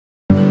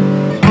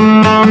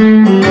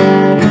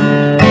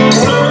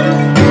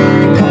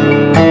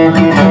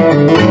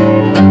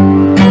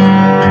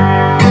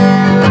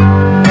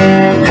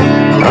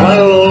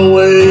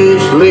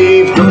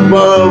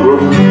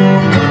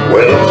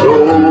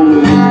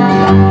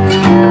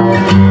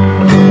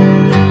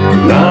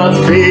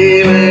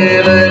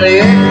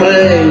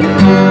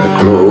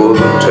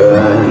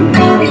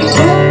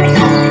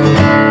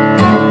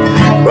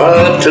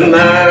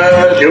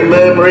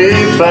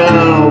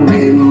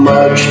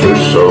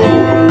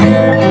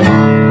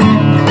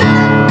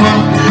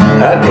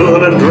I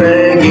put a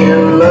drag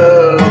in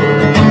love,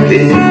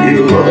 keep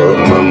you off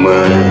my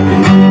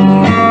mind.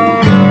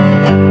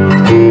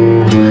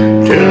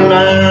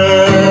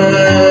 Tonight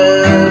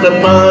the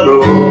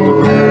bottle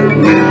let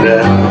me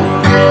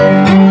down,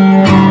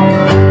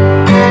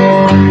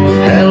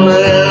 and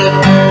let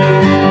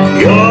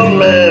your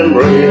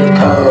memory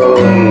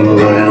come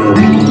around.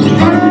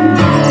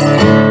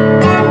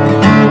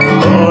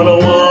 On a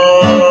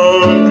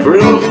one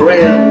true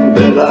friend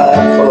that I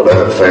thought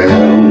I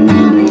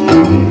found.